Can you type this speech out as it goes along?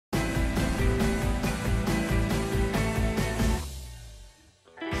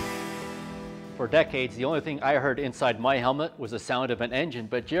For decades, the only thing I heard inside my helmet was the sound of an engine,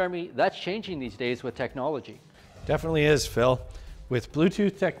 but Jeremy, that's changing these days with technology. Definitely is, Phil. With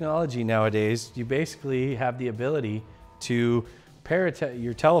Bluetooth technology nowadays, you basically have the ability to pair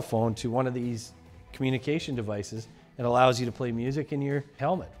your telephone to one of these communication devices. It allows you to play music in your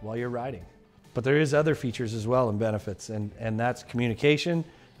helmet while you're riding. But there is other features as well and benefits, and that's communication,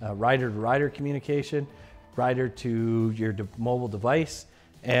 rider-to-rider communication, rider to your mobile device,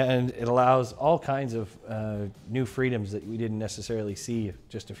 and it allows all kinds of new freedoms that we didn't necessarily see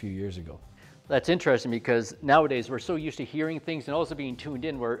just a few years ago. That's interesting because nowadays we're so used to hearing things and also being tuned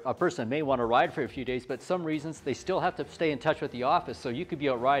in where a person may want to ride for a few days, but some reasons they still have to stay in touch with the office. So you could be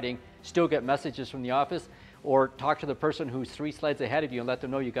out riding, still get messages from the office, or talk to the person who's 3 sleds ahead of you and let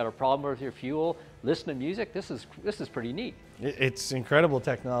them know you got a problem with your fuel, listen to music. This is pretty neat. It's incredible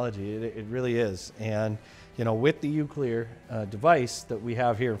technology. It really is. And you know, with the UClear device that we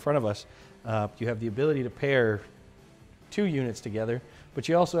have here in front of us, you have the ability to pair 2 units together, but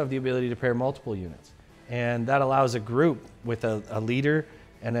you also have the ability to pair multiple units. And that allows a group with a leader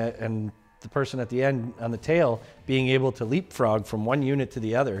and the person at the end on the tail being able to leapfrog from one unit to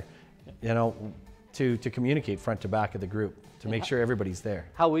the other, you know, to communicate front to back of the group to make sure everybody's there.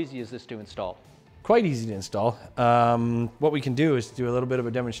 How easy is this to install? Quite easy to install. What we can do is do a little bit of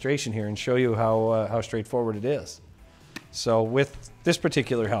a demonstration here and show you how straightforward it is. So with this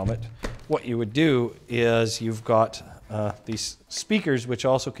particular helmet, what you would do is you've got these speakers which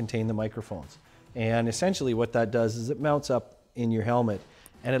also contain the microphones. And essentially what that does is it mounts up in your helmet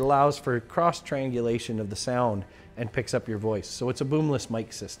and it allows for cross triangulation of the sound and picks up your voice. So it's a boomless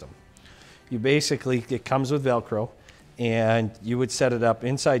mic system. You basically, it comes with Velcro and you would set it up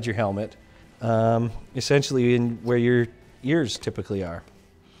inside your helmet, essentially in where your ears typically are.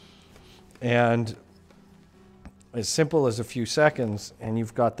 And as simple as a few seconds and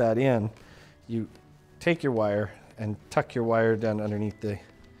you've got that in, you take your wire and tuck your wire down underneath the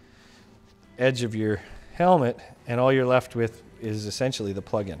edge of your helmet, and all you're left with is essentially the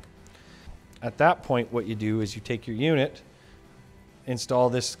plug-in. At that point, what you do is you take your unit, install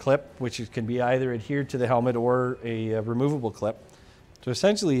this clip, which can be either adhered to the helmet or a removable clip. So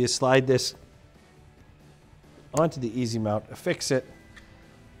essentially you slide this onto the easy mount, affix it,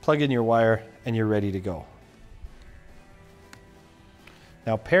 plug in your wire, and you're ready to go.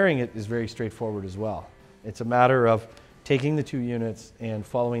 Now pairing it is very straightforward as well. It's a matter of taking the 2 units and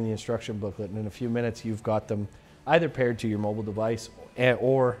following the instruction booklet, and in a few minutes you've got them either paired to your mobile device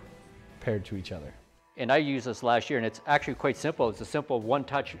or paired to each other. And I used this last year and it's actually quite simple. It's a simple one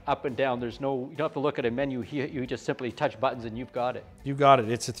touch up and down. You don't have to look at a menu here. You just simply touch buttons and you've got it. You got it.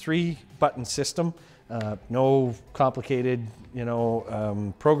 It's a 3-button system. No complicated,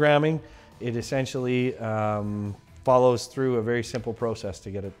 programming. It essentially follows through a very simple process to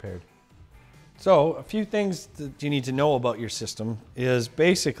get it paired. So a few things that you need to know about your system is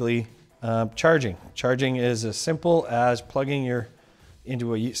basically charging. Charging is as simple as plugging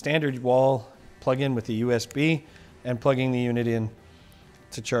into a standard wall plug-in with the USB and plugging the unit in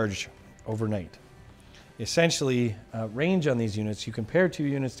to charge overnight. Essentially, range on these units, you can pair 2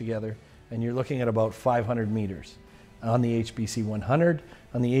 units together and you're looking at about 500 meters. On the HBC 100,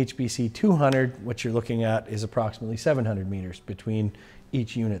 on the HBC 200, what you're looking at is approximately 700 meters between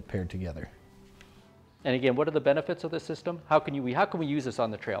each unit paired together. And again, what are the benefits of this system? How can we use this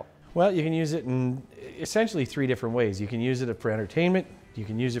on the trail? Well, you can use it in essentially 3 different ways. You can use it for entertainment, you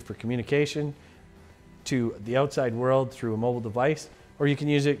can use it for communication to the outside world through a mobile device, or you can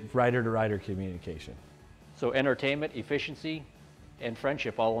use it rider-to-rider communication. So entertainment, efficiency, and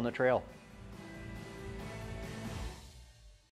friendship all on the trail.